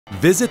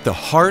Visit the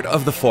heart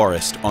of the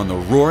forest on the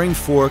Roaring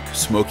Fork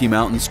Smoky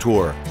Mountains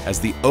Tour as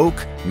the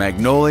oak,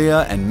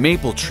 magnolia, and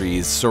maple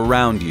trees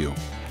surround you.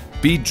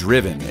 Be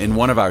driven in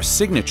one of our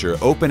signature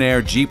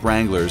open-air Jeep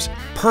Wranglers,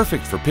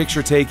 perfect for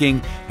picture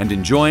taking and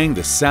enjoying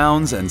the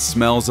sounds and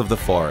smells of the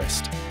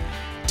forest.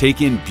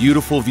 Take in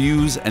beautiful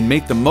views and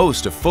make the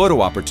most of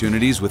photo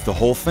opportunities with the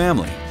whole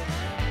family.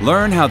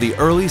 Learn how the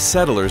early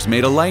settlers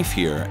made a life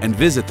here and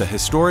visit the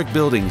historic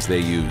buildings they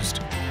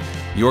used.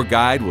 Your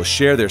guide will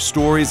share their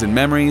stories and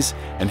memories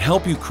and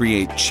help you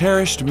create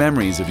cherished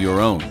memories of your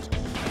own.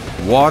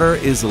 Water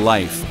is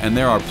life, and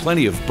there are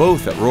plenty of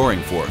both at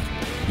Roaring Fork.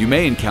 You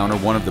may encounter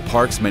one of the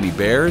park's many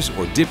bears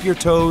or dip your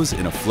toes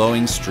in a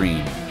flowing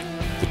stream.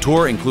 The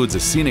tour includes a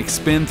scenic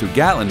spin through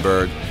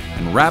Gatlinburg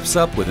and wraps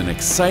up with an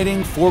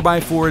exciting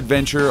 4x4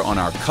 adventure on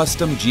our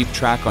custom Jeep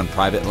track on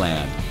private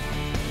land.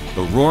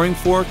 The Roaring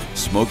Fork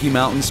Smoky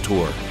Mountains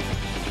Tour.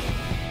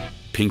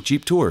 Pink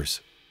Jeep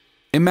Tours.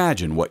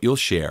 Imagine what you'll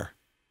share.